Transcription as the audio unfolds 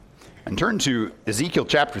And turn to Ezekiel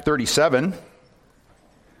chapter 37.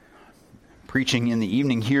 Preaching in the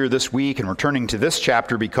evening here this week, and returning to this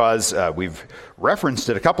chapter because we've referenced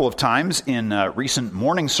it a couple of times in recent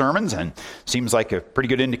morning sermons, and seems like a pretty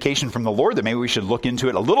good indication from the Lord that maybe we should look into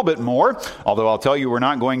it a little bit more. Although I'll tell you, we're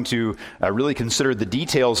not going to really consider the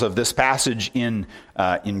details of this passage in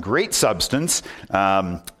great substance.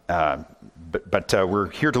 But we're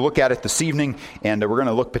here to look at it this evening, and we're going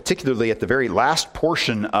to look particularly at the very last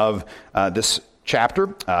portion of this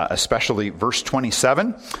chapter, especially verse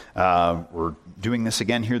 27. We're doing this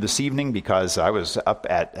again here this evening because I was up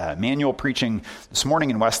at Manual preaching this morning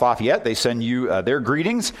in West Lafayette. They send you their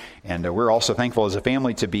greetings, and we're also thankful as a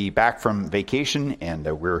family to be back from vacation,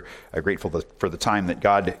 and we're grateful for the time that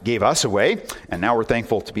God gave us away. And now we're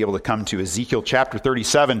thankful to be able to come to Ezekiel chapter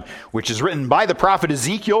 37, which is written by the prophet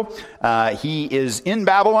Ezekiel. He is in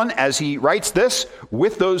Babylon as he writes this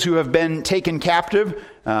with those who have been taken captive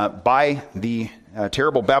by the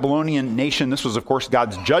terrible Babylonian nation. This was, of course,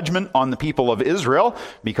 God's judgment on the people of Israel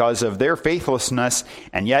because of their faithlessness.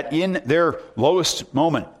 And yet in their lowest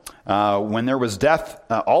moment, when there was death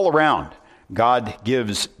all around, God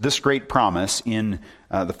gives this great promise in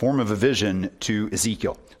the form of a vision to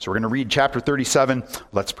Ezekiel. So we're going to read chapter 37.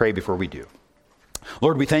 Let's pray before we do.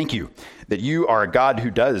 Lord, we thank you that you are a God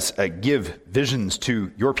who does give visions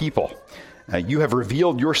to your people. You have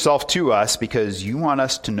revealed yourself to us because you want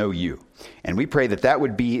us to know you. And we pray that that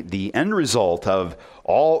would be the end result of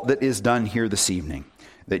all that is done here this evening,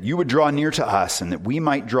 that you would draw near to us and that we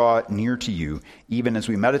might draw near to you, even as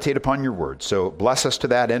we meditate upon your word. So bless us to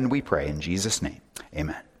that end, we pray, in Jesus' name.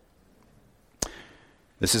 Amen.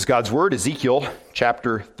 This is God's word, Ezekiel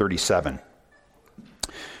chapter 37.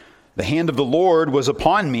 The hand of the Lord was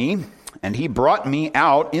upon me, and he brought me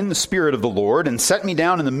out in the spirit of the Lord and set me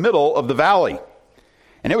down in the middle of the valley.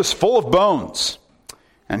 And it was full of bones.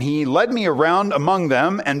 And he led me around among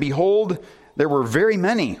them, and behold, there were very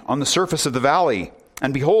many on the surface of the valley.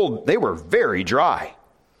 And behold, they were very dry.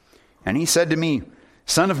 And he said to me,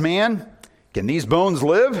 Son of man, can these bones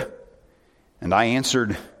live? And I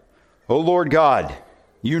answered, O Lord God,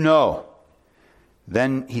 you know.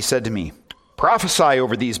 Then he said to me, Prophesy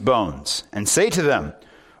over these bones, and say to them,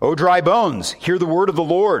 O dry bones, hear the word of the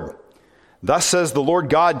Lord. Thus says the Lord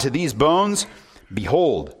God to these bones,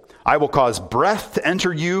 Behold, I will cause breath to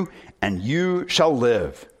enter you, and you shall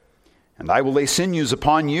live. And I will lay sinews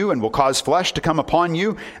upon you, and will cause flesh to come upon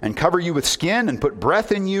you, and cover you with skin, and put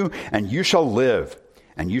breath in you, and you shall live.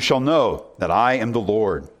 And you shall know that I am the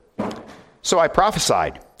Lord. So I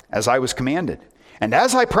prophesied, as I was commanded. And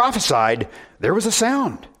as I prophesied, there was a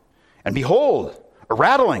sound. And behold, a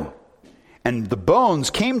rattling. And the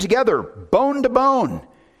bones came together, bone to bone.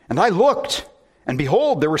 And I looked, and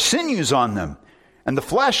behold, there were sinews on them. And the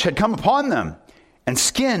flesh had come upon them, and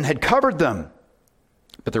skin had covered them,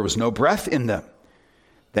 but there was no breath in them.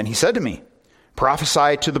 Then he said to me,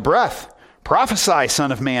 Prophesy to the breath. Prophesy,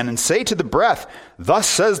 Son of man, and say to the breath, Thus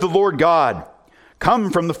says the Lord God,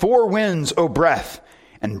 Come from the four winds, O breath,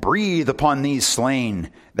 and breathe upon these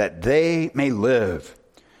slain, that they may live.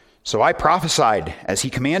 So I prophesied as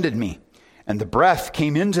he commanded me, and the breath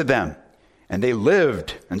came into them, and they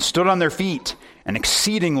lived and stood on their feet, an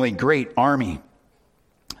exceedingly great army.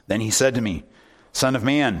 Then he said to me, Son of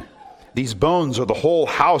man, these bones are the whole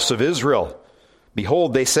house of Israel.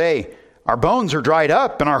 Behold, they say, Our bones are dried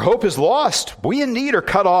up, and our hope is lost. We indeed are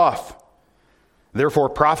cut off. Therefore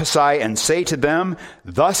prophesy and say to them,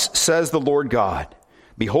 Thus says the Lord God,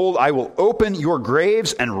 Behold, I will open your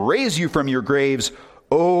graves and raise you from your graves,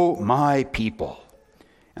 O my people.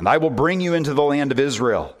 And I will bring you into the land of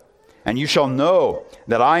Israel. And you shall know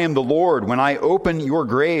that I am the Lord when I open your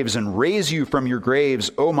graves and raise you from your graves,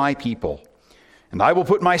 O my people. And I will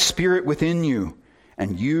put my spirit within you,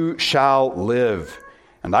 and you shall live.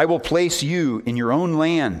 And I will place you in your own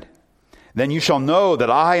land. Then you shall know that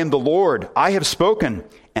I am the Lord. I have spoken,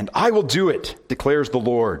 and I will do it, declares the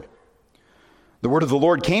Lord. The word of the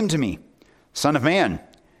Lord came to me, Son of man,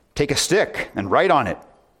 take a stick and write on it,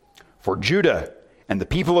 for Judah and the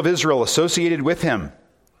people of Israel associated with him.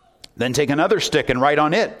 Then take another stick and write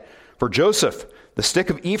on it, for Joseph, the stick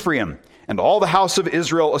of Ephraim, and all the house of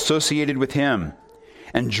Israel associated with him.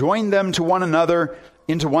 And join them to one another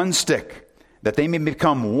into one stick, that they may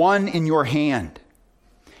become one in your hand.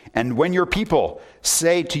 And when your people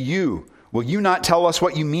say to you, Will you not tell us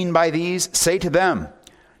what you mean by these? Say to them,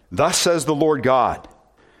 Thus says the Lord God,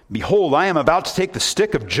 Behold, I am about to take the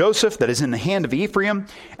stick of Joseph that is in the hand of Ephraim,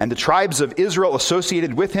 and the tribes of Israel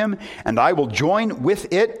associated with him, and I will join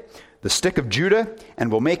with it the stick of Judah,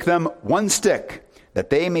 and will make them one stick, that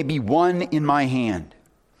they may be one in my hand.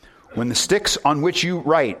 When the sticks on which you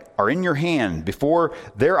write are in your hand before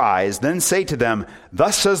their eyes, then say to them,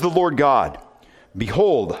 Thus says the Lord God,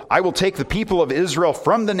 Behold, I will take the people of Israel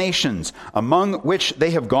from the nations among which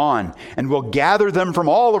they have gone, and will gather them from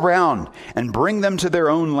all around, and bring them to their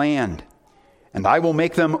own land. And I will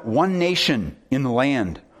make them one nation in the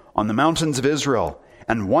land, on the mountains of Israel,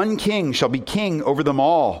 and one king shall be king over them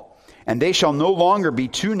all. And they shall no longer be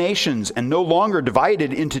two nations, and no longer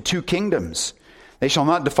divided into two kingdoms. They shall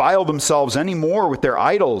not defile themselves any more with their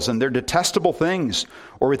idols and their detestable things,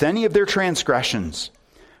 or with any of their transgressions.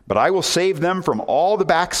 But I will save them from all the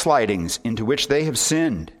backslidings into which they have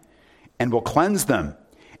sinned, and will cleanse them,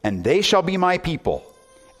 and they shall be my people,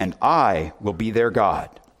 and I will be their God.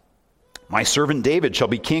 My servant David shall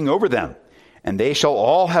be king over them, and they shall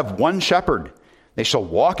all have one shepherd. They shall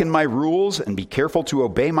walk in my rules and be careful to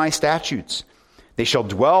obey my statutes. They shall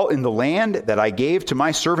dwell in the land that I gave to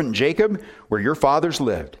my servant Jacob, where your fathers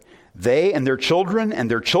lived. They and their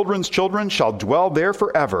children's children shall dwell there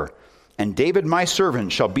forever, and David my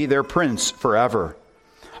servant shall be their prince forever.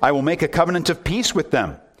 I will make a covenant of peace with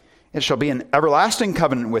them. It shall be an everlasting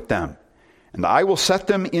covenant with them. And I will set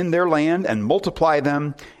them in their land and multiply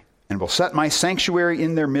them, and will set my sanctuary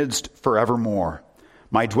in their midst forevermore.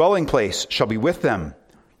 My dwelling place shall be with them,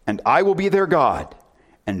 and I will be their God,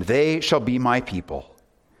 and they shall be my people.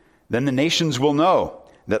 Then the nations will know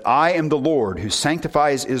that I am the Lord who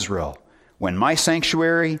sanctifies Israel, when my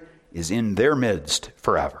sanctuary is in their midst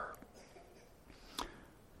forever.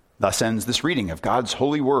 Thus ends this reading of God's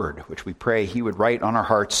holy word, which we pray he would write on our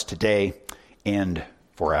hearts today and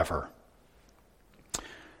forever.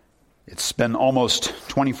 It's been almost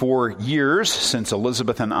 24 years since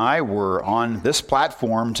Elizabeth and I were on this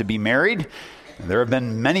platform to be married. There have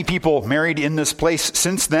been many people married in this place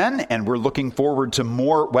since then, and we're looking forward to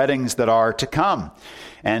more weddings that are to come.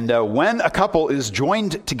 And when a couple is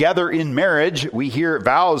joined together in marriage, we hear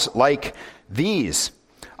vows like these.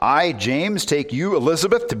 I, James, take you,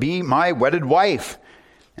 Elizabeth, to be my wedded wife,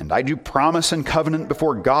 and I do promise and covenant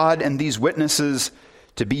before God and these witnesses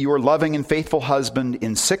to be your loving and faithful husband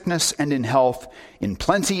in sickness and in health, in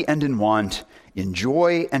plenty and in want, in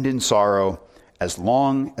joy and in sorrow, as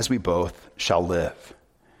long as we both shall live.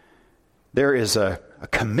 There is a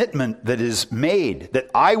commitment that is made that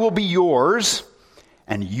I will be yours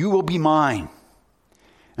and you will be mine.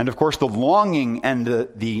 And of course, the longing and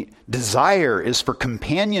the desire is for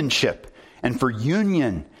companionship and for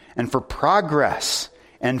union and for progress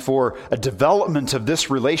and for a development of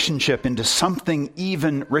this relationship into something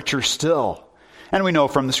even richer still. And we know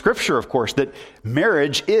from the scripture, of course, that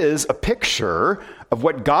marriage is a picture of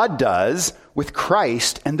what God does with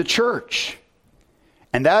Christ and the church.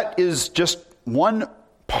 And that is just one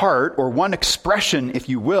part or one expression, if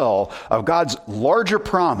you will, of God's larger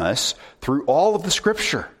promise through all of the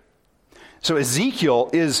scripture. So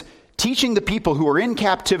Ezekiel is teaching the people who are in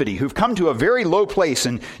captivity, who've come to a very low place,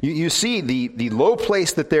 and you see the low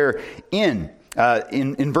place that they're in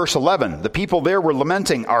verse 11. The people there were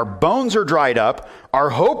lamenting, our bones are dried up, our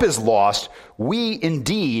hope is lost, we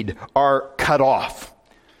indeed are cut off.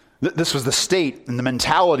 This was the state and the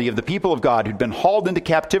mentality of the people of God who'd been hauled into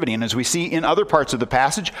captivity. And as we see in other parts of the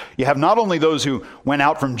passage, you have not only those who went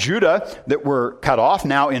out from Judah that were cut off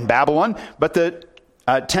now in Babylon, but the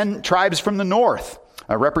 10 tribes from the north,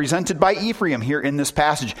 represented by Ephraim here in this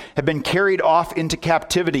passage, have been carried off into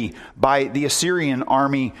captivity by the Assyrian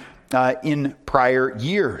army in prior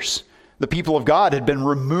years. The people of God had been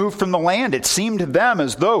removed from the land. It seemed to them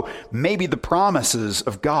as though maybe the promises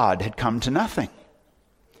of God had come to nothing.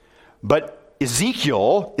 But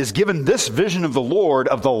Ezekiel is given this vision of the Lord,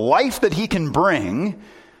 of the life that he can bring,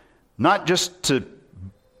 not just to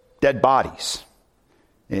dead bodies.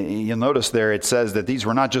 You'll notice there it says that these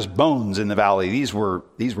were not just bones in the valley. These were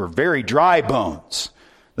very dry bones.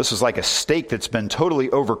 This is like a steak that's been totally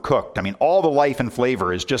overcooked. I mean, all the life and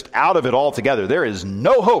flavor is just out of it altogether. There is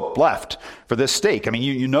no hope left for this steak. I mean,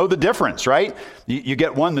 you know the difference, right? You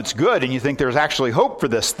get one that's good and you think there's actually hope for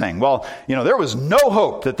this thing. Well, there was no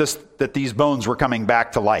hope that these bones were coming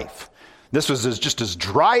back to life. This was just as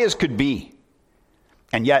dry as could be.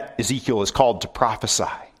 And yet Ezekiel is called to prophesy.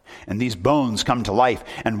 And these bones come to life.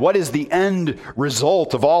 And what is the end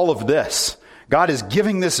result of all of this? God is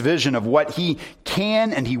giving this vision of what he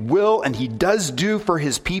can and he will and he does do for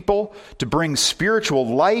his people to bring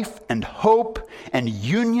spiritual life and hope and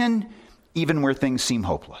union even where things seem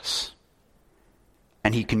hopeless.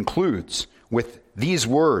 And he concludes with these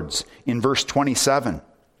words in verse 27.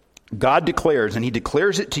 God declares, and he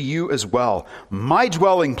declares it to you as well, my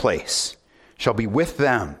dwelling place shall be with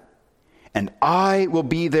them, and I will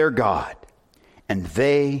be their God, and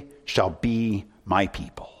they shall be my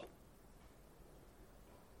people.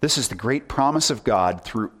 This is the great promise of God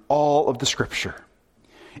through all of the Scripture.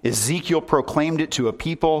 Ezekiel proclaimed it to a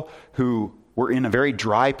people who were in a very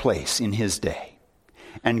dry place in his day.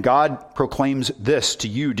 And God proclaims this to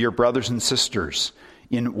you, dear brothers and sisters,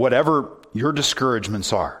 in whatever your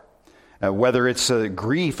discouragements are. Whether it's a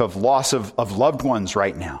grief of loss of loved ones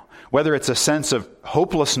right now, whether it's a sense of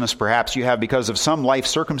hopelessness perhaps you have because of some life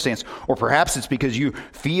circumstance, or perhaps it's because you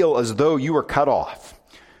feel as though you are cut off.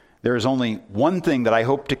 There is only one thing that I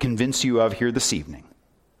hope to convince you of here this evening.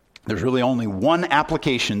 There's really only one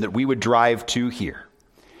application that we would drive to here.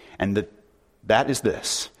 And that is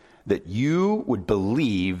this, that you would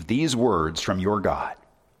believe these words from your God.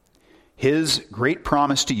 His great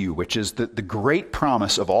promise to you, which is the great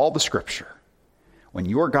promise of all the Scripture, when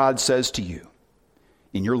your God says to you,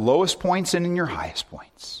 in your lowest points and in your highest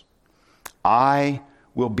points, I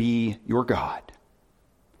will be your God,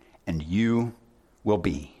 and you will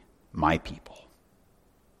be my people.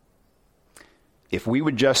 If we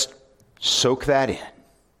would just soak that in,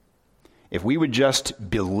 if we would just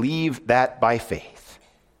believe that by faith,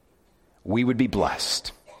 we would be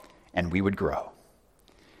blessed and we would grow.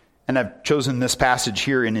 And I've chosen this passage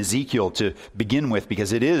here in Ezekiel to begin with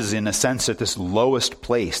because it is, in a sense, at this lowest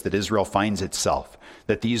place that Israel finds itself,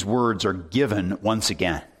 that these words are given once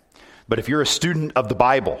again. But if you're a student of the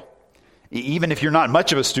Bible, even if you're not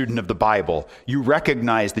much of a student of the Bible, you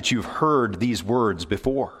recognize that you've heard these words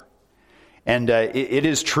before. And it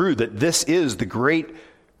is true that this is the great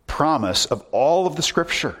promise of all of the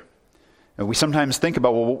Scripture. And we sometimes think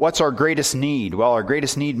about, well, what's our greatest need? Well, our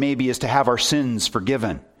greatest need maybe is to have our sins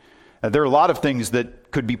forgiven. There are a lot of things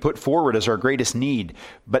that could be put forward as our greatest need,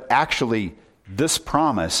 but actually this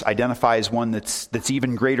promise identifies one that's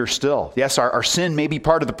even greater still. Yes, our sin may be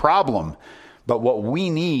part of the problem, but what we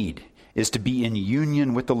need is to be in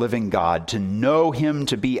union with the living God, to know Him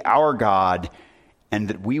to be our God, and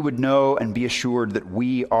that we would know and be assured that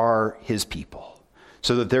we are His people,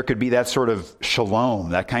 so that there could be that sort of shalom,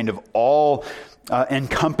 that kind of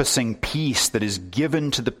all-encompassing peace that is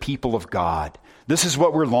given to the people of God. This is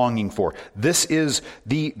what we're longing for. This is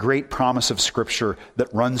the great promise of Scripture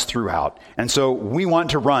that runs throughout. And so we want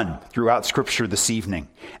to run throughout Scripture this evening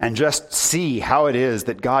and just see how it is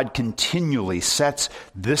that God continually sets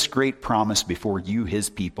this great promise before you, His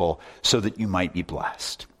people, so that you might be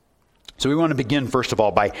blessed. So we want to begin, first of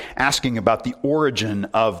all, by asking about the origin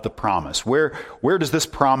of the promise. Where does this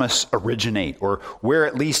promise originate? Or where,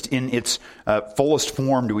 at least in its fullest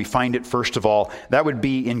form, do we find it, first of all? That would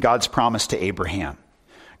be in God's promise to Abraham.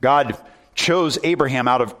 God chose Abraham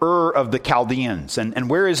out of Ur of the Chaldeans. And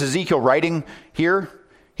where is Ezekiel writing here?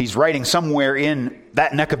 He's writing somewhere in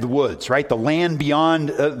that neck of the woods, right? The land beyond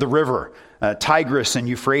the river, Tigris and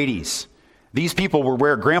Euphrates. These people were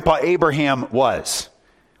where Grandpa Abraham was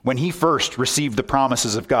when he first received the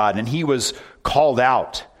promises of God, and he was called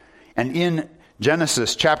out. And in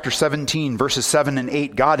Genesis chapter 17, verses 7 and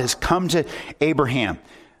 8, God has come to Abraham,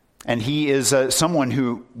 and he is someone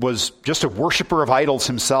who was just a worshiper of idols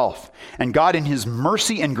himself. And God, in His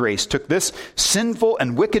mercy and grace, took this sinful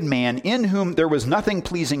and wicked man in whom there was nothing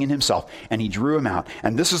pleasing in himself, and He drew him out.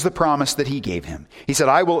 And this is the promise that He gave him. He said,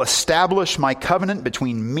 I will establish my covenant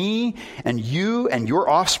between me and you and your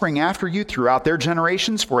offspring after you throughout their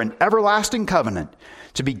generations for an everlasting covenant,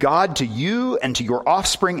 to be God to you and to your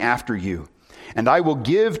offspring after you. And I will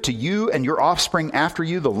give to you and your offspring after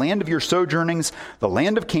you the land of your sojournings, the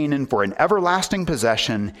land of Canaan, for an everlasting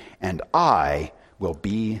possession, and I will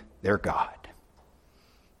be their God.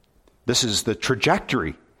 This is the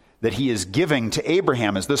trajectory that He is giving to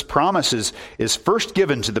Abraham, as this promise is first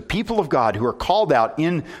given to the people of God who are called out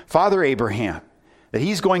in Father Abraham, that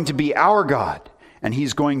He's going to be our God, and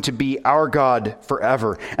He's going to be our God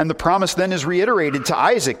forever. And the promise then is reiterated to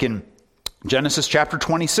Isaac in Genesis chapter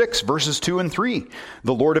 26, verses 2 and 3.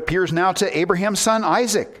 The Lord appears now to Abraham's son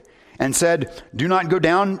Isaac and said, do not go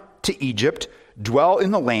down to Egypt, dwell in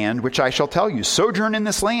the land which I shall tell you. Sojourn in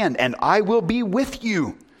this land, and I will be with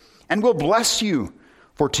you and will bless you.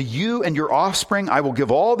 For to you and your offspring I will give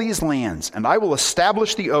all these lands, and I will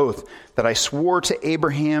establish the oath that I swore to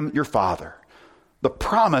Abraham your father. The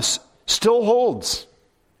promise still holds.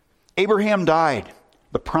 Abraham died.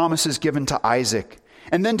 The promise is given to Isaac.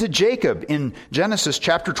 And then to Jacob in Genesis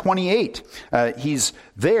chapter 28. He's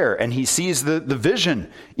there and he sees the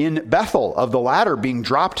vision in Bethel of the ladder being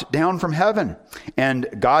dropped down from heaven. And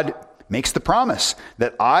God makes the promise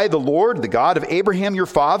that I, the Lord, the God of Abraham your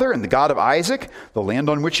father, and the God of Isaac, the land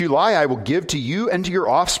on which you lie, I will give to you and to your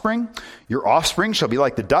offspring. Your offspring shall be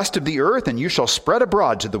like the dust of the earth, and you shall spread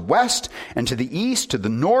abroad to the west and to the east, to the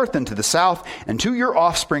north and to the south, and to your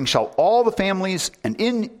offspring shall all the families, and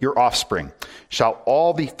in your offspring shall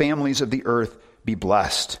all the families of the earth be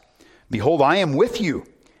blessed. Behold, I am with you,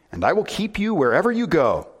 and I will keep you wherever you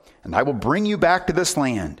go, and I will bring you back to this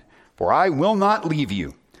land, for I will not leave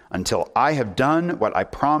you until I have done what I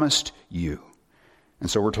promised you.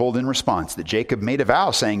 And so we're told in response that Jacob made a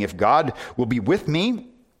vow saying, if God will be with me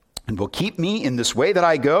and will keep me in this way that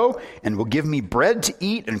I go, and will give me bread to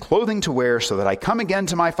eat and clothing to wear, so that I come again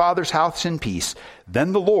to my father's house in peace,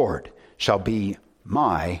 then the Lord shall be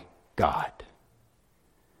my God.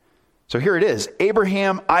 So here it is,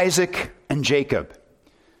 Abraham, Isaac, and Jacob.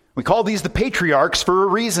 We call these the patriarchs for a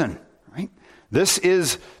reason, right? This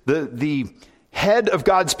is the head of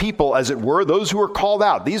God's people, as it were, those who are called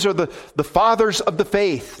out. These are the fathers of the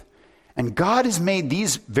faith. And God has made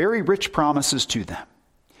these very rich promises to them.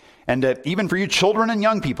 And even for you children and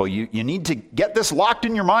young people, you need to get this locked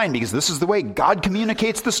in your mind, because this is the way God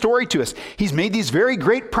communicates the story to us. He's made these very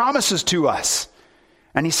great promises to us.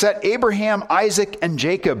 And he set Abraham, Isaac, and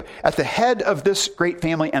Jacob at the head of this great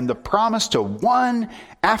family, and the promise to one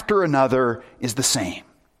after another is the same.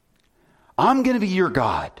 I'm going to be your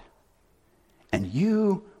God, and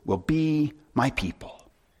you will be my people.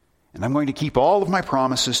 And I'm going to keep all of my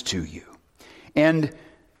promises to you. And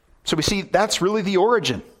so we see that's really the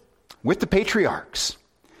origin with the patriarchs.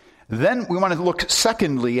 Then we want to look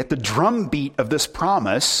secondly at the drumbeat of this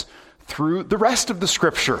promise through the rest of the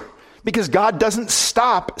scripture. Because God doesn't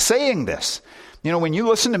stop saying this. You know, when you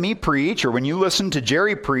listen to me preach, or when you listen to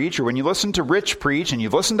Jerry preach, or when you listen to Rich preach, and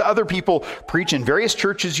you've listened to other people preach in various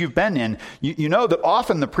churches you've been in, you know that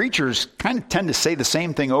often the preachers kind of tend to say the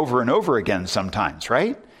same thing over and over again sometimes,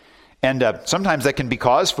 right? And sometimes that can be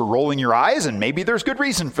cause for rolling your eyes, and maybe there's good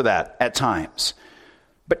reason for that at times.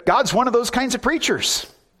 But God's one of those kinds of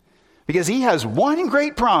preachers, because he has one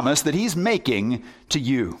great promise that he's making to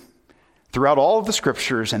you throughout all of the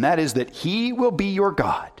scriptures, and that is that he will be your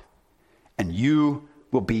God, and you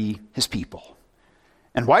will be his people.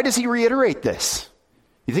 And why does he reiterate this?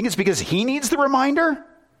 You think it's because he needs the reminder?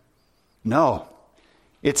 No.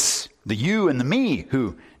 It's the you and the me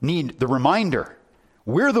who need the reminder.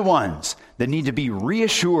 We're the ones that need to be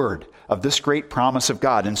reassured of this great promise of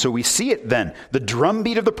God. And so we see it then, the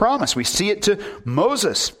drumbeat of the promise. We see it to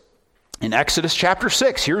Moses in Exodus chapter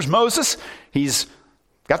 6. Here's Moses. He's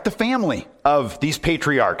got the family of these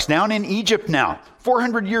patriarchs down in Egypt now,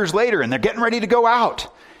 400 years later, and they're getting ready to go out.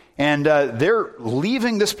 And they're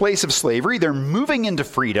leaving this place of slavery. They're moving into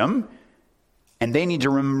freedom. And they need to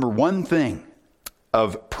remember one thing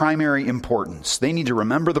of primary importance. They need to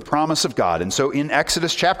remember the promise of God. And so in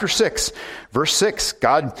Exodus chapter 6, verse 6,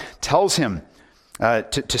 God tells him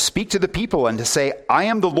to speak to the people and to say, I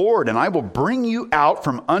am the Lord, and I will bring you out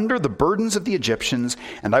from under the burdens of the Egyptians,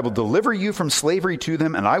 and I will deliver you from slavery to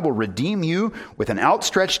them, and I will redeem you with an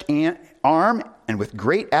outstretched arm and with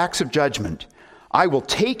great acts of judgment. I will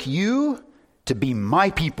take you to be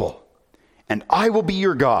my people, and I will be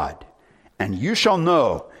your God, and you shall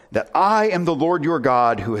know that I am the Lord your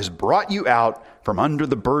God, who has brought you out from under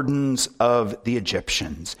the burdens of the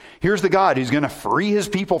Egyptians. Here's the God who's going to free his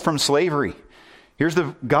people from slavery. Here's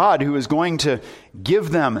the God who is going to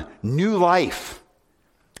give them new life.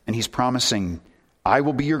 And he's promising, I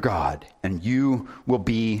will be your God, and you will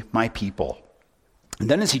be my people. And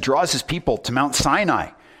then as he draws his people to Mount Sinai,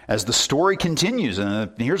 as the story continues,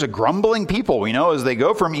 and here's a grumbling people, we know, as they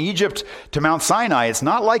go from Egypt to Mount Sinai, it's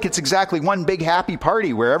not like it's exactly one big happy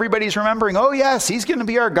party where everybody's remembering, oh yes, he's going to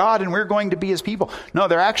be our God and we're going to be his people. No,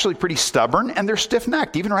 they're actually pretty stubborn, and they're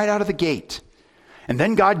stiff-necked, even right out of the gate. And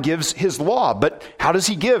then God gives his law. But how does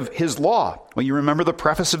he give his law? Well, you remember the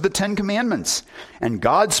preface of the Ten Commandments. And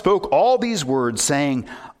God spoke all these words, saying,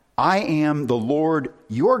 I am the Lord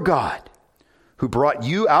your God, who brought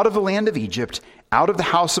you out of the land of Egypt, out of the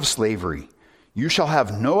house of slavery. You shall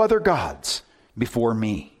have no other gods before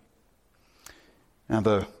me. Now,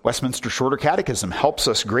 the Westminster Shorter Catechism helps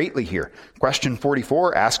us greatly here. Question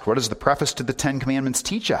 44 asks, what does the preface to the Ten Commandments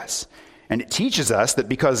teach us? And it teaches us that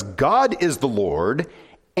because God is the Lord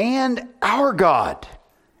and our God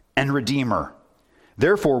and Redeemer,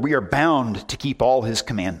 therefore we are bound to keep all his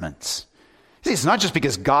commandments. See, it's not just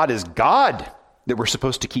because God is God that we're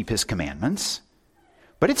supposed to keep his commandments,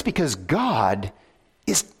 but it's because God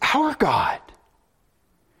is our God.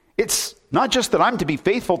 It's not just that I'm to be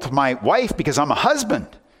faithful to my wife because I'm a husband.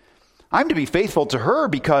 I'm to be faithful to her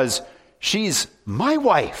because she's my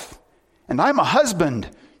wife, and I'm a husband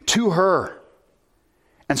to her.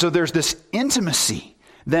 And so there's this intimacy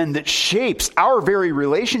then that shapes our very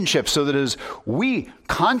relationship, so that as we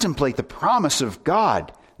contemplate the promise of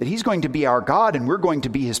God, that he's going to be our God and we're going to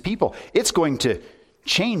be his people, it's going to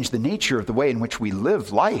change the nature of the way in which we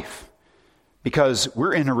live life. Because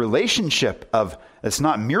we're in a relationship it's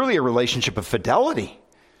not merely a relationship of fidelity,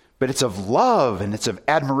 but it's of love, and it's of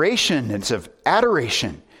admiration, and it's of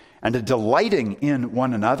adoration, and a delighting in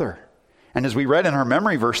one another. And as we read in our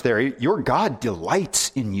memory verse there, your God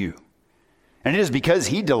delights in you. And it is because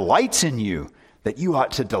he delights in you that you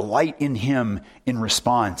ought to delight in him in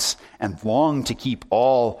response and long to keep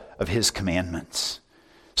all of his commandments.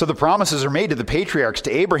 So the promises are made to the patriarchs,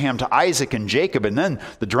 to Abraham, to Isaac, and Jacob, and then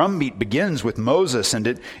the drumbeat begins with Moses, and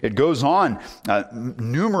it goes on,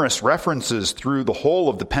 numerous references through the whole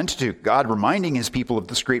of the Pentateuch, God reminding his people of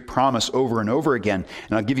this great promise over and over again.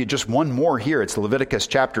 And I'll give you just one more here. It's Leviticus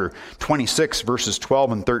chapter 26, verses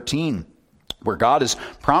 12 and 13. Where God is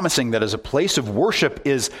promising that as a place of worship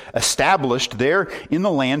is established there in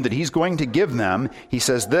the land that he's going to give them, he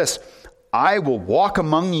says this, I will walk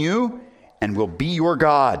among you and will be your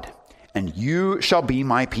God, and you shall be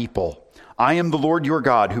my people. I am the Lord your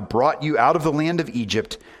God, who brought you out of the land of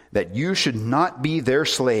Egypt, that you should not be their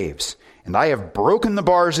slaves. And I have broken the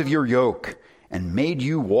bars of your yoke and made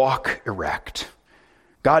you walk erect.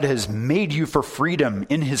 God has made you for freedom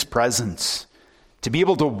in his presence, to be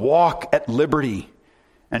able to walk at liberty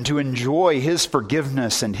and to enjoy his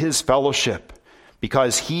forgiveness and his fellowship,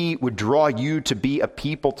 because he would draw you to be a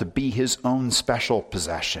people, to be his own special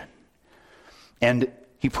possession. And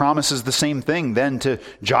he promises the same thing then to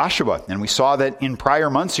Joshua. And we saw that in prior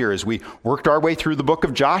months here as we worked our way through the book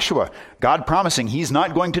of Joshua. God promising he's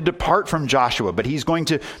not going to depart from Joshua, but he's going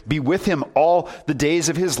to be with him all the days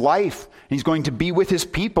of his life. He's going to be with his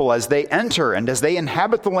people as they enter and as they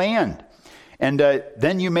inhabit the land. And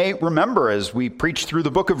then you may remember, as we preached through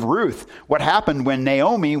the book of Ruth, what happened when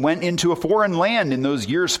Naomi went into a foreign land in those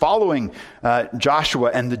years following Joshua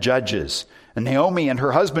and the judges. And Naomi and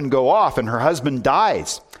her husband go off, and her husband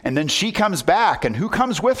dies. And then she comes back, and who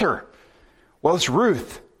comes with her? Well, it's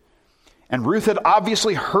Ruth. And Ruth had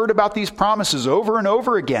obviously heard about these promises over and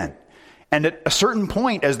over again. And at a certain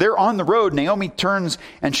point, as they're on the road, Naomi turns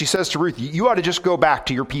and she says to Ruth, you ought to just go back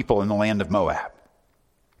to your people in the land of Moab.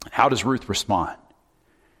 How does Ruth respond?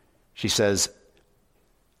 She says,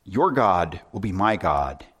 your God will be my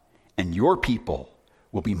God, and your people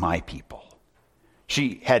will be my people.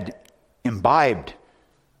 She had imbibed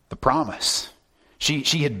the promise. She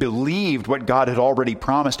had believed what God had already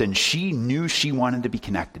promised, and she knew she wanted to be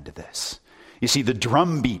connected to this. You see, the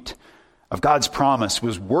drumbeat of God's promise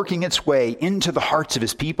was working its way into the hearts of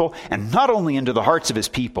his people, and not only into the hearts of his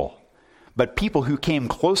people, but people who came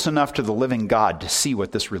close enough to the living God to see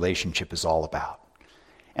what this relationship is all about.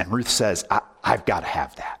 And Ruth says, I've got to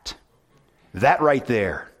have that. That right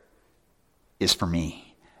there is for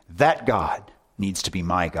me. That God needs to be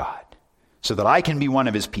my God, so that I can be one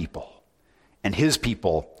of his people, and his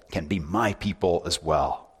people can be my people as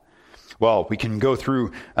well. Well, we can go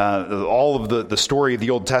through all of the story of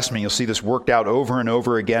the Old Testament. You'll see this worked out over and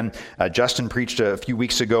over again. Justin preached a few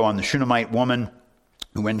weeks ago on the Shunammite woman,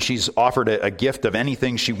 who, when she's offered a gift of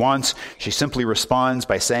anything she wants, she simply responds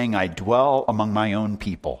by saying, I dwell among my own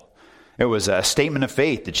people. It was a statement of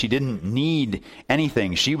faith that she didn't need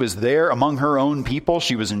anything. She was there among her own people.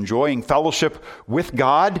 She was enjoying fellowship with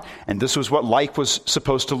God, and this was what life was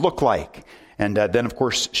supposed to look like. And then, of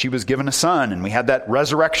course, she was given a son, and we had that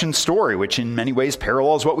resurrection story, which in many ways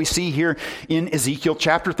parallels what we see here in Ezekiel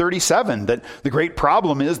chapter 37, that the great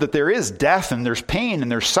problem is that there is death and there's pain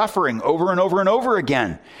and there's suffering over and over and over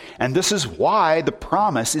again. And this is why the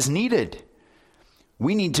promise is needed.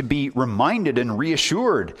 We need to be reminded and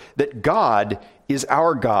reassured that God is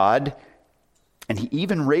our God, and he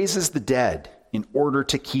even raises the dead in order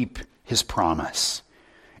to keep his promise.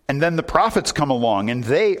 And then the prophets come along, and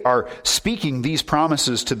they are speaking these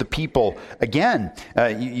promises to the people again.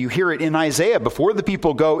 You hear it in Isaiah before the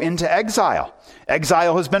people go into exile.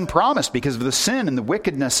 Exile has been promised because of the sin and the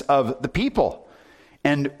wickedness of the people.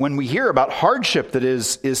 And when we hear about hardship that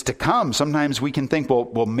is to come, sometimes we can think,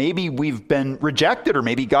 well, maybe we've been rejected, or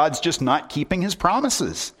maybe God's just not keeping his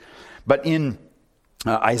promises. But in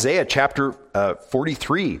Isaiah chapter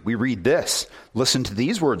 43, we read this. Listen to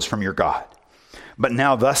these words from your God. But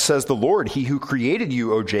now thus says the Lord, he who created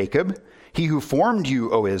you, O Jacob, he who formed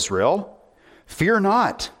you, O Israel, fear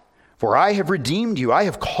not, for I have redeemed you. I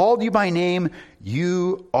have called you by name.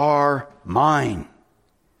 You are mine.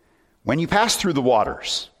 When you pass through the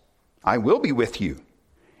waters, I will be with you.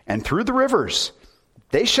 And through the rivers,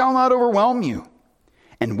 they shall not overwhelm you.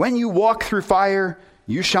 And when you walk through fire,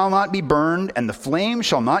 you shall not be burned, and the flame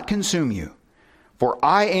shall not consume you. For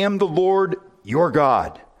I am the Lord your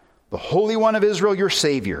God, the Holy One of Israel, your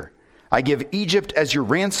Savior. I give Egypt as your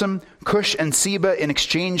ransom, Cush and Seba in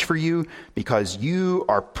exchange for you, because you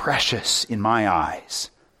are precious in my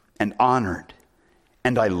eyes and honored,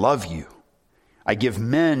 and I love you. I give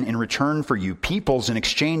men in return for you, peoples in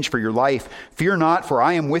exchange for your life. Fear not, for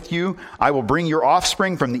I am with you. I will bring your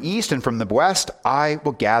offspring from the east and from the west. I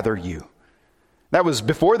will gather you. That was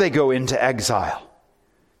before they go into exile.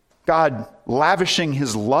 God lavishing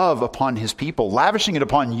his love upon his people, lavishing it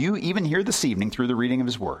upon you even here this evening through the reading of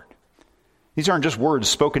his word. These aren't just words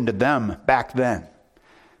spoken to them back then,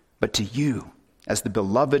 but to you as the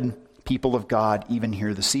beloved people of God even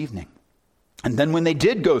here this evening. And then when they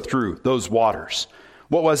did go through those waters,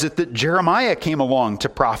 what was it that Jeremiah came along to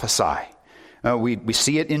prophesy? We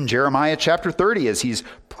see it in Jeremiah chapter 30 as he's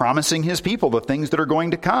promising his people the things that are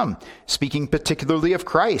going to come, speaking particularly of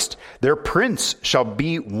Christ. Their prince shall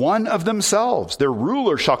be one of themselves. Their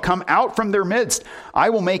ruler shall come out from their midst.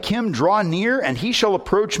 I will make him draw near, and he shall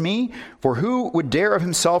approach me. For who would dare of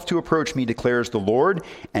himself to approach me, declares the Lord?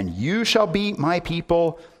 And you shall be my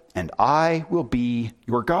people, and I will be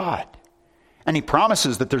your God. And he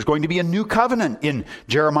promises that there's going to be a new covenant in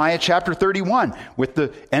Jeremiah chapter 31, with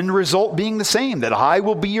the end result being the same, that I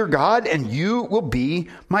will be your God and you will be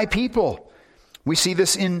my people. We see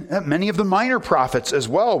this in many of the minor prophets as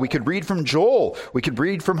well. We could read from Joel, we could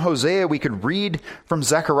read from Hosea, we could read from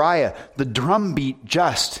Zechariah. The drumbeat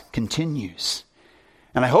just continues.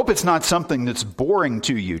 And I hope it's not something that's boring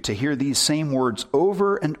to you to hear these same words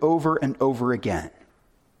over and over and over again.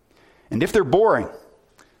 And if they're boring,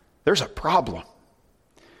 there's a problem,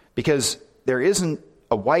 because there isn't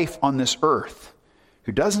a wife on this earth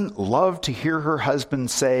who doesn't love to hear her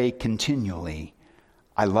husband say continually,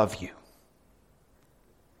 I love you,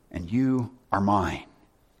 and you are mine,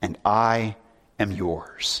 and I am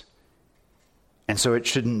yours. And so it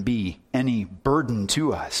shouldn't be any burden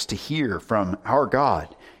to us to hear from our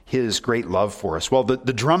God his great love for us. Well, the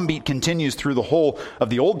drumbeat continues through the whole of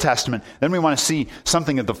the Old Testament. Then we want to see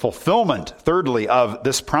something of the fulfillment, thirdly, of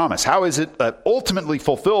this promise. How is it ultimately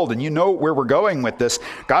fulfilled? And you know where we're going with this.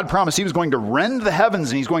 God promised he was going to rend the heavens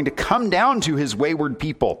and he's going to come down to his wayward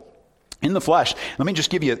people in the flesh. Let me just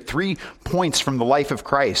give you 3 points from the life of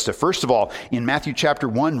Christ. First of all, in Matthew chapter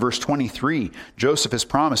 1, verse 23, Joseph has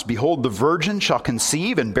promised, behold, the virgin shall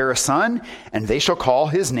conceive and bear a son, and they shall call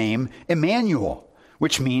his name Emmanuel,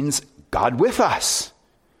 which means God with us.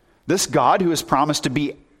 This God who has promised to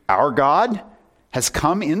be our God has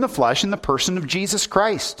come in the flesh in the person of Jesus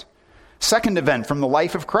Christ. Second event from the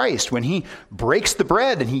life of Christ, when he breaks the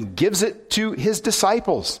bread and he gives it to his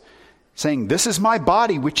disciples, saying, this is my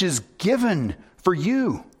body which is given for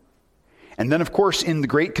you. And then, of course, in the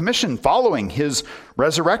Great Commission, following his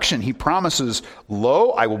resurrection, he promises, lo,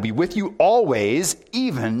 I will be with you always,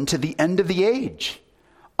 even to the end of the age.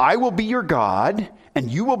 I will be your God, and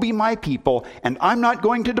you will be my people, and I'm not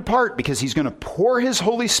going to depart, because he's going to pour his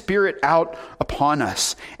Holy Spirit out upon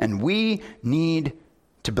us. And we need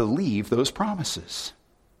to believe those promises.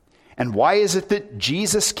 And why is it that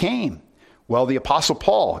Jesus came? Well, the Apostle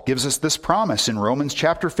Paul gives us this promise in Romans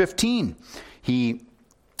chapter 15. He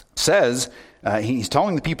says, he's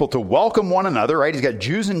telling the people to welcome one another, right? He's got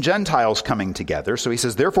Jews and Gentiles coming together. So he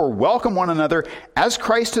says, therefore, welcome one another as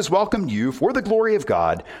Christ has welcomed you for the glory of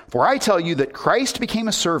God. For I tell you that Christ became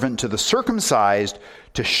a servant to the circumcised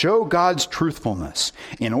to show God's truthfulness,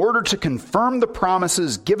 in order to confirm the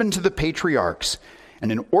promises given to the patriarchs,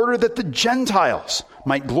 and in order that the Gentiles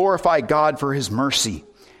might glorify God for his mercy.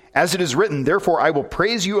 As it is written, therefore I will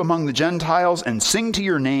praise you among the Gentiles and sing to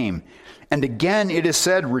your name. And again it is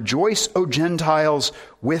said, rejoice, O Gentiles,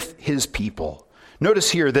 with his people.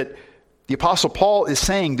 Notice here that the Apostle Paul is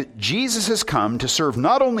saying that Jesus has come to serve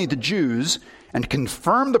not only the Jews and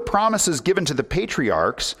confirm the promises given to the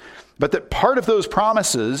patriarchs, but that part of those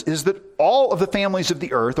promises is that all of the families of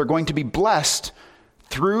the earth are going to be blessed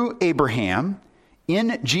through Abraham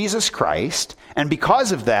in Jesus Christ. And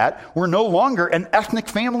because of that, we're no longer an ethnic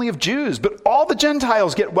family of Jews, but all the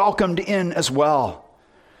Gentiles get welcomed in as well.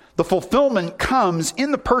 The fulfillment comes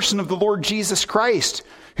in the person of the Lord Jesus Christ,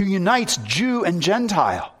 who unites Jew and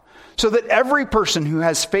Gentile, so that every person who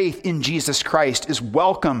has faith in Jesus Christ is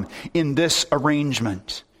welcome in this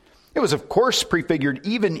arrangement. It was, of course, prefigured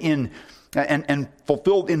even in and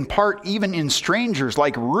fulfilled in part even in strangers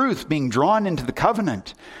like Ruth being drawn into the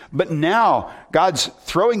covenant. But now God's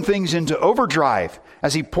throwing things into overdrive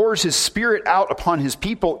as he pours his Spirit out upon his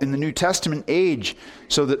people in the New Testament age,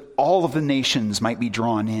 so that all of the nations might be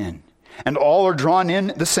drawn in. And all are drawn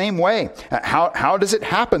in the same way. How does it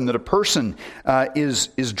happen that a person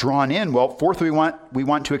is drawn in? Well, fourth, we want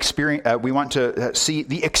to see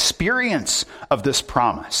the experience of this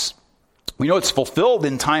promise. We know it's fulfilled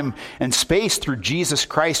in time and space through Jesus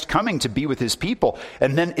Christ coming to be with his people,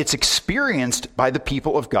 and then it's experienced by the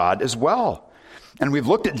people of God as well. And we've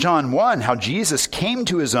looked at John 1, how Jesus came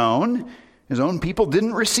to his own people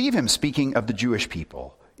didn't receive him, speaking of the Jewish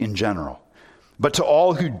people in general. But to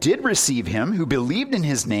all who did receive him, who believed in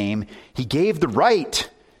his name, he gave the right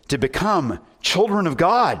to become children of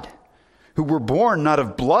God, who were born not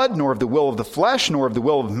of blood, nor of the will of the flesh, nor of the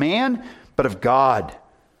will of man, but of God.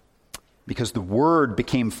 Because the Word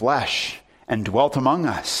became flesh and dwelt among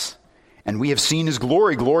us. And we have seen his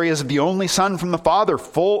glory. Glory as of the only Son from the Father,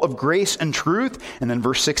 full of grace and truth. And then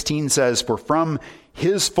verse 16 says, for from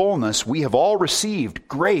his fullness we have all received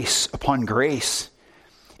grace upon grace.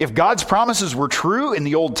 If God's promises were true in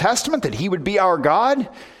the Old Testament, that he would be our God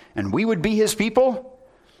and we would be his people,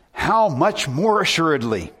 how much more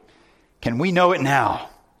assuredly can we know it now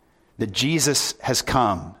that Jesus has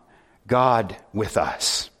come, God with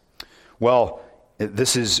us? Well,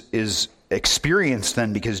 this is experienced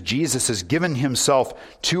then because Jesus has given himself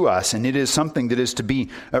to us, and it is something that is to be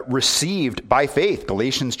received by faith.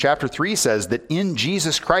 Galatians chapter 3 says that in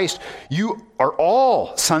Jesus Christ you are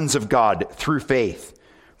all sons of God through faith.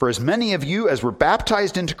 For as many of you as were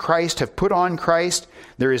baptized into Christ have put on Christ.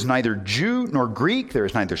 There is neither Jew nor Greek, there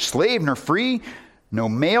is neither slave nor free, no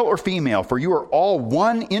male or female, for you are all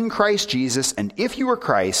one in Christ Jesus, and if you are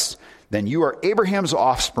Christ, then you are Abraham's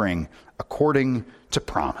offspring according to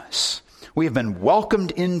promise. We have been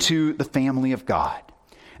welcomed into the family of God.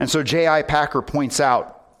 And so J.I. Packer points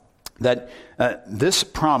out that this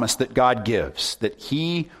promise that God gives, that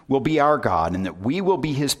he will be our God and that we will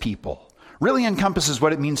be his people, really encompasses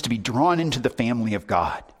what it means to be drawn into the family of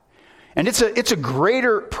God. And it's a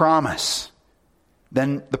greater promise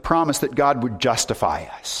than the promise that God would justify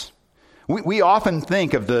us. We often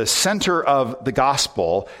think of the center of the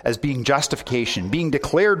gospel as being justification, being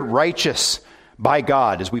declared righteous by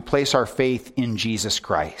God as we place our faith in Jesus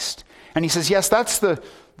Christ. And he says, yes, that's the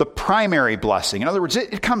primary blessing. In other words,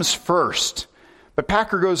 it comes first. But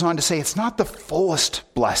Packer goes on to say it's not the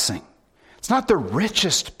fullest blessing. It's not the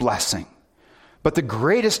richest blessing. But the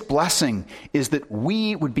greatest blessing is that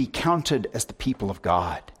we would be counted as the people of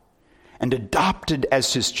God and adopted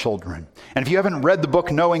as his children. And if you haven't read the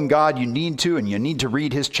book Knowing God, you need to, and you need to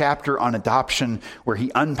read his chapter on adoption where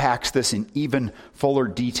he unpacks this in even fuller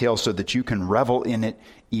detail so that you can revel in it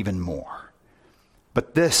even more.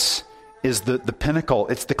 But this is the pinnacle.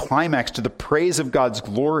 It's the climax to the praise of God's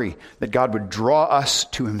glory, that God would draw us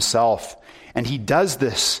to himself. And he does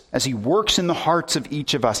this as he works in the hearts of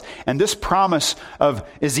each of us. And this promise of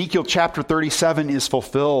Ezekiel chapter 37 is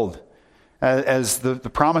fulfilled as the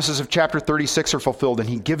promises of chapter 36 are fulfilled. And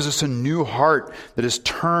he gives us a new heart that is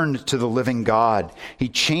turned to the living God. He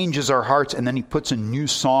changes our hearts, and then he puts a new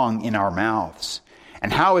song in our mouths.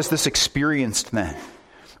 And how is this experienced then?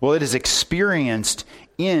 Well, it is experienced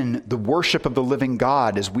in the worship of the living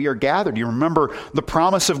God as we are gathered. You remember the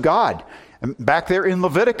promise of God back there in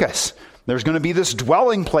Leviticus. There's going to be this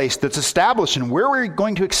dwelling place that's established, and where we're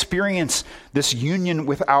going to experience this union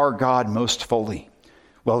with our God most fully.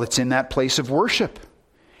 Well, it's in that place of worship.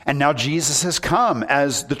 And now Jesus has come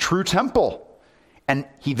as the true temple. And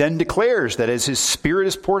he then declares that as his Spirit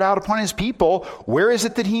is poured out upon his people, where is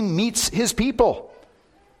it that he meets his people?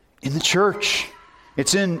 In the church.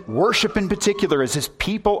 It's in worship in particular as his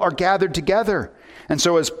people are gathered together. And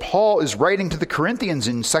so as Paul is writing to the Corinthians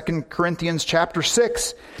in 2 Corinthians chapter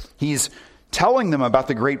 6, he's telling them about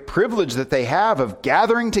the great privilege that they have of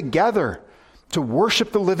gathering together to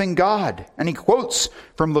worship the living God. And he quotes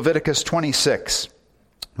from Leviticus 26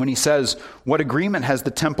 when he says, "What agreement has the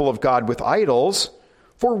temple of God with idols?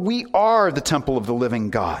 For we are the temple of the living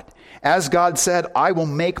God. As God said, I will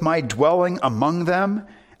make my dwelling among them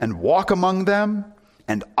and walk among them,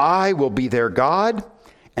 and I will be their God,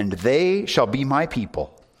 and they shall be my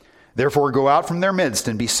people. Therefore go out from their midst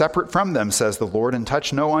and be separate from them, says the Lord, and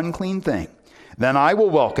touch no unclean thing. Then I will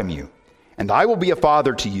welcome you, and I will be a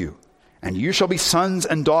father to you, and you shall be sons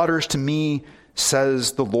and daughters to me,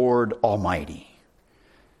 says the Lord Almighty."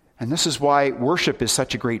 And this is why worship is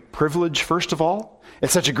such a great privilege, first of all.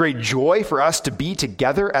 It's such a great joy for us to be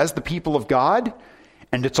together as the people of God.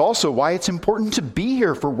 And it's also why it's important to be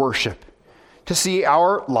here for worship, to see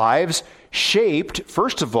our lives shaped,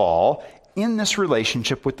 first of all, in this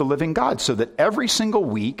relationship with the living God, so that every single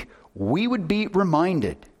week we would be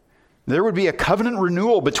reminded, there would be a covenant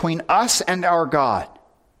renewal between us and our God,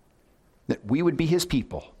 that we would be his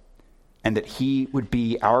people, and that he would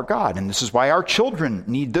be our God. And this is why our children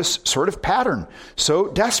need this sort of pattern so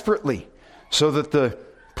desperately, so that the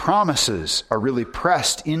promises are really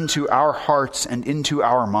pressed into our hearts and into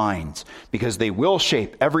our minds, because they will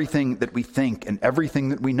shape everything that we think and everything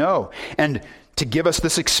that we know. And to give us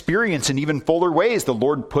this experience in even fuller ways, the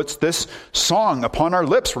Lord puts this song upon our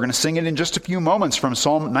lips. We're going to sing it in just a few moments from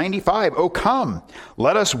Psalm 95. "Oh, come,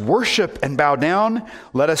 let us worship and bow down.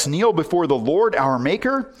 Let us kneel before the Lord our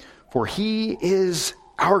Maker, for he is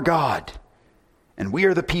our God, and we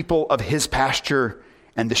are the people of his pasture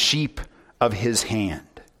and the sheep of his hand."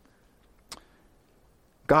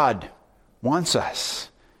 God wants us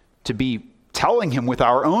to be telling him with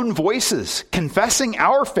our own voices, confessing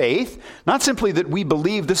our faith, not simply that we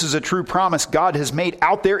believe this is a true promise God has made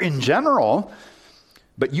out there in general,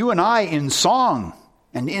 but you and I in song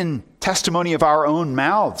and in testimony of our own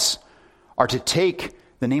mouths are to take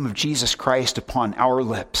the name of Jesus Christ upon our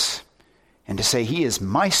lips and to say, he is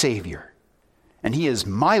my Savior and he is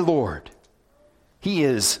my Lord. He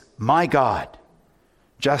is my God,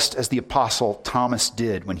 just as the Apostle Thomas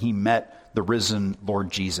did when he met the risen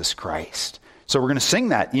Lord Jesus Christ. So we're going to sing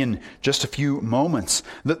that in just a few moments.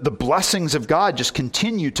 The blessings of God just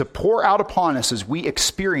continue to pour out upon us as we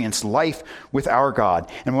experience life with our God.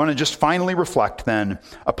 And we want to just finally reflect then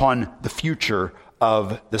upon the future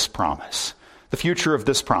of this promise. The future of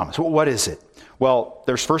this promise. Well, what is it? Well,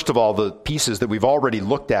 there's first of all the pieces that we've already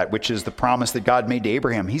looked at, which is the promise that God made to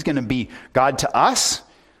Abraham. He's going to be God to us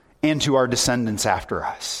and to our descendants after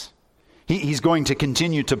us. He's going to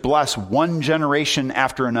continue to bless one generation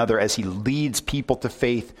after another as he leads people to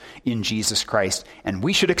faith in Jesus Christ. And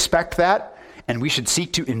we should expect that, and we should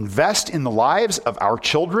seek to invest in the lives of our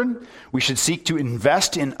children. We should seek to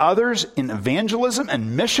invest in others in evangelism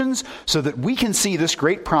and missions so that we can see this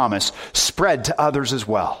great promise spread to others as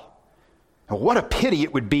well. And what a pity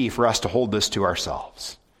it would be for us to hold this to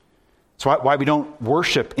ourselves. That's why we don't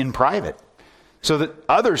worship in private, so that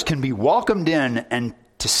others can be welcomed in and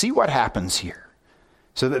to see what happens here,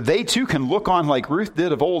 so that they too can look on like Ruth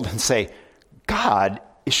did of old and say, God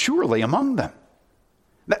is surely among them.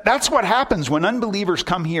 That's what happens when unbelievers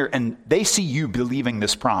come here and they see you believing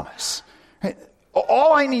this promise.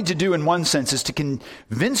 All I need to do in one sense is to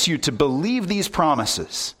convince you to believe these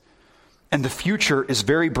promises, and the future is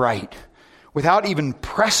very bright without even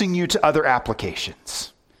pressing you to other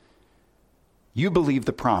applications. You believe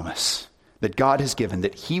the promise that God has given,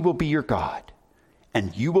 that he will be your God,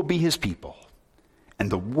 and you will be his people, and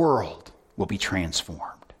the world will be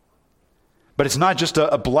transformed. But it's not just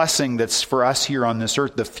a blessing that's for us here on this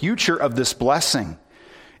earth. The future of this blessing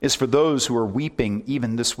is for those who are weeping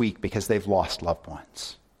even this week because they've lost loved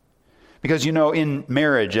ones. Because, you know, in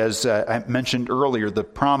marriage, as I mentioned earlier, the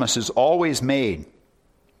promise is always made,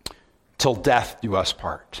 till death do us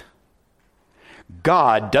part.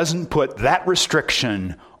 God doesn't put that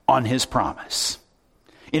restriction on his promise.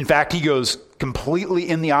 In fact, he goes completely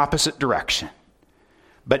in the opposite direction.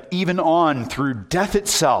 But even on through death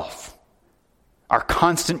itself, our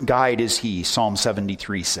constant guide is he, Psalm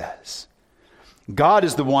 73 says. God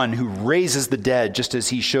is the one who raises the dead, just as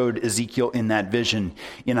he showed Ezekiel in that vision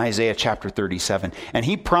in Isaiah chapter 37. And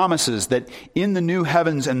he promises that in the new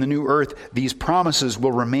heavens and the new earth, these promises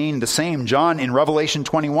will remain the same. John, in Revelation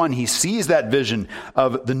 21, he sees that vision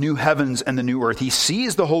of the new heavens and the new earth. He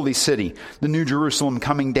sees the holy city, the new Jerusalem,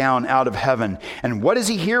 coming down out of heaven. And what does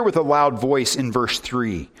he hear with a loud voice in verse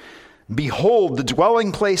 3? Behold, the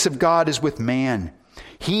dwelling place of God is with man.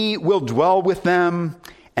 He will dwell with them,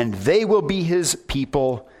 and they will be his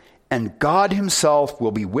people, and God himself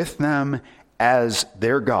will be with them as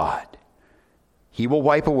their God. He will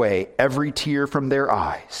wipe away every tear from their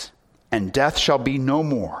eyes, and death shall be no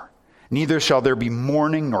more. Neither shall there be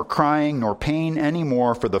mourning, nor crying, nor pain any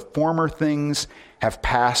more, for the former things have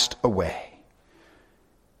passed away.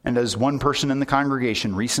 And as one person in the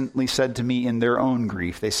congregation recently said to me in their own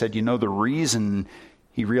grief, they said, you know, the reason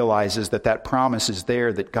he realizes that promise is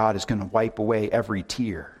there, that God is going to wipe away every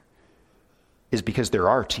tear, is because there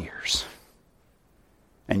are tears.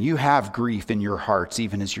 And you have grief in your hearts,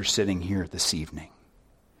 even as you're sitting here this evening.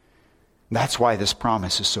 That's why this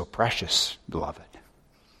promise is so precious, beloved.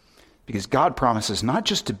 Because God promises not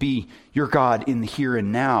just to be your God in the here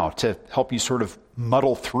and now, to help you sort of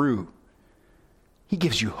muddle through. He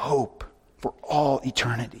gives you hope for all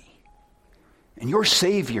eternity. And your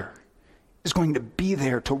Savior is going to be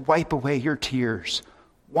there to wipe away your tears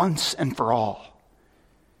once and for all.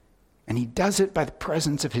 And he does it by the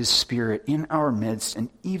presence of his Spirit in our midst and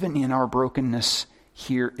even in our brokenness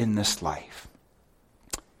here in this life.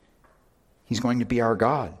 He's going to be our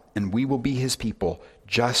God. and we will be his people,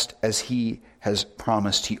 just as he has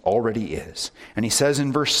promised he already is. And he says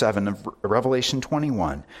in verse 7 of Revelation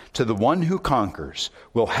 21, to the one who conquers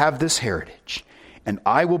will have this heritage, and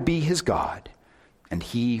I will be his God, and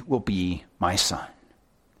he will be my son.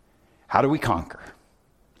 How do we conquer?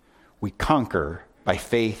 We conquer by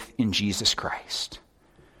faith in Jesus Christ.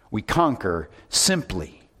 We conquer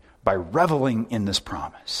simply by reveling in this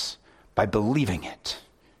promise, by believing it,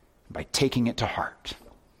 by taking it to heart.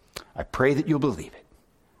 I pray that you'll believe it.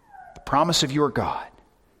 The promise of your God,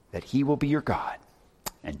 that he will be your God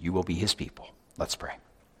and you will be his people. Let's pray.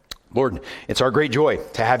 Lord, it's our great joy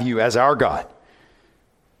to have you as our God.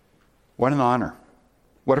 What an honor.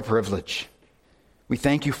 What a privilege. We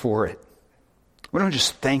thank you for it. We don't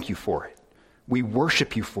just thank you for it. We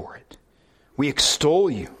worship you for it. We extol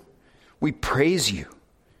you. We praise you.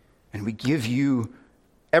 And we give you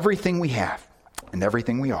everything we have and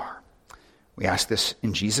everything we are. We ask this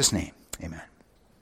in Jesus' name. Amen.